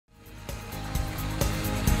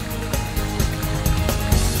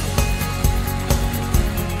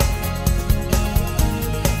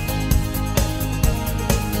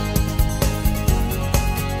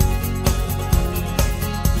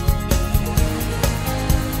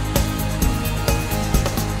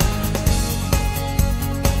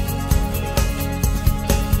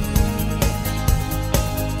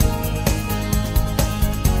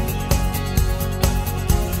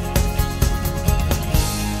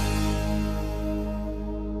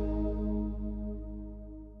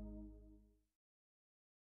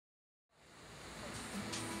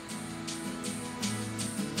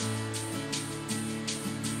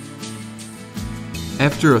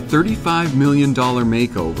After a $35 million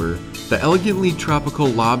makeover, the elegantly tropical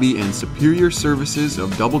lobby and superior services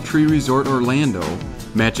of Doubletree Resort Orlando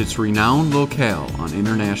match its renowned locale on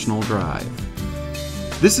International Drive.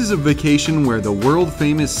 This is a vacation where the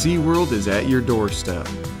world-famous SeaWorld is at your doorstep.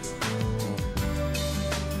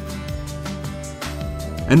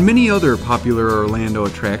 And many other popular Orlando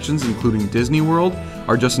attractions, including Disney World,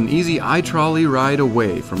 are just an easy iTrolley ride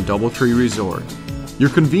away from Doubletree Resort, your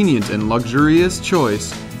convenient and luxurious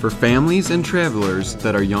choice for families and travelers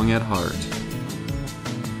that are young at heart.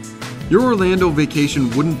 Your Orlando vacation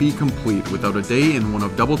wouldn't be complete without a day in one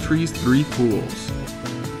of Doubletree's 3 pools,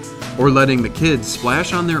 or letting the kids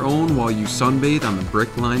splash on their own while you sunbathe on the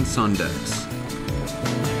brick-lined sun decks.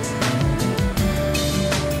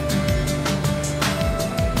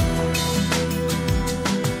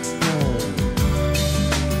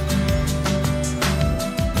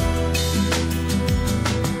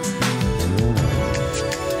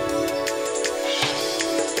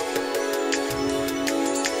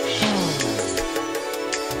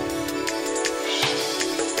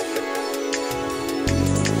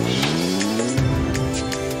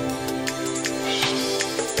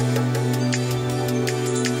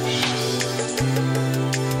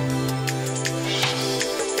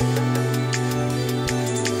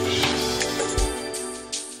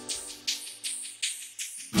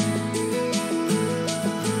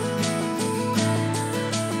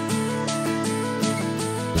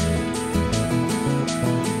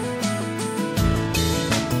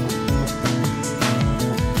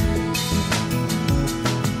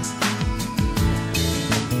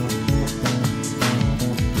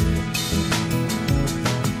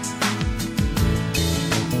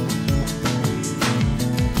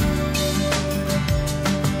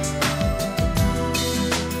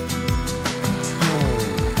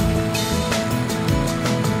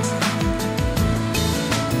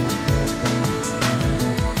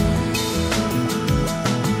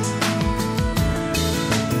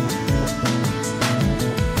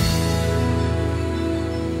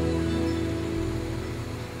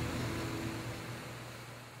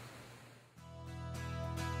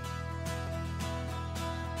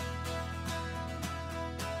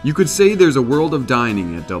 You could say there's a world of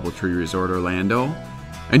dining at Doubletree Resort Orlando,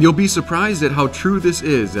 and you'll be surprised at how true this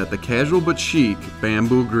is at the casual but chic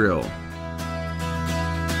Bamboo Grill.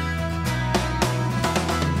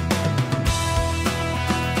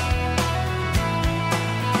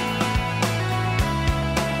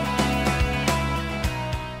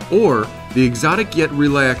 Or the exotic yet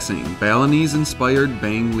relaxing Balinese-inspired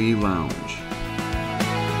Bang Lee Lounge.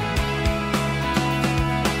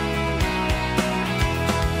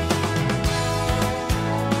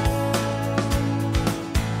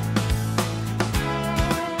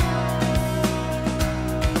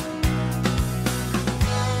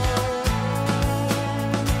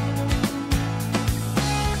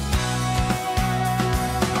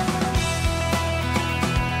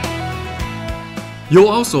 You'll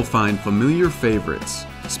also find familiar favorites,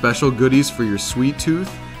 special goodies for your sweet tooth,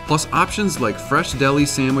 plus options like fresh deli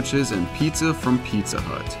sandwiches and pizza from Pizza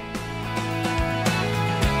Hut.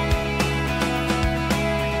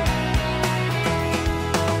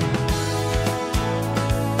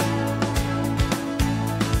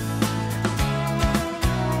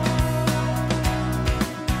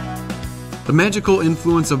 The magical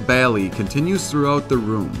influence of Bali continues throughout the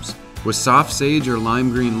rooms, with soft sage or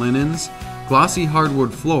lime green linens, glossy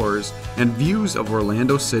hardwood floors, and views of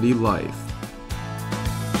Orlando city life.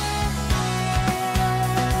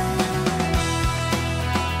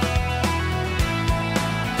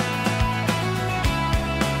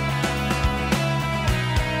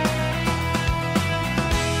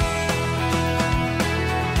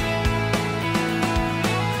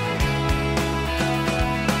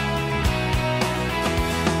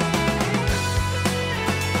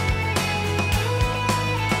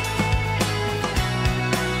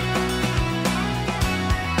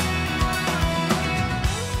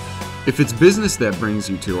 If it's business that brings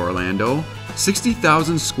you to Orlando,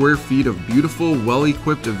 60,000 square feet of beautiful,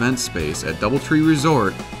 well-equipped event space at Doubletree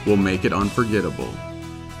Resort will make it unforgettable.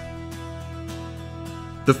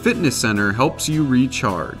 The fitness center helps you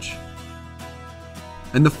recharge.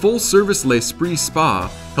 And the full-service L'Esprit Spa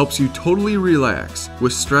helps you totally relax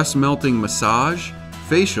with stress-melting massage,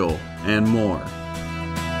 facial, and more.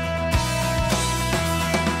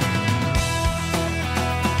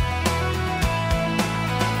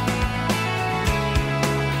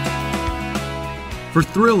 For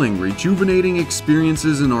thrilling, rejuvenating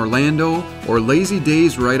experiences in Orlando or lazy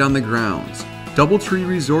days right on the grounds, Doubletree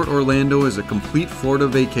Resort Orlando is a complete Florida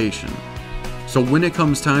vacation. So when it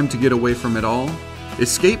comes time to get away from it all,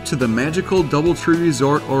 Escape to the magical Doubletree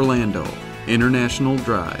Resort Orlando, International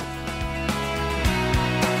Drive.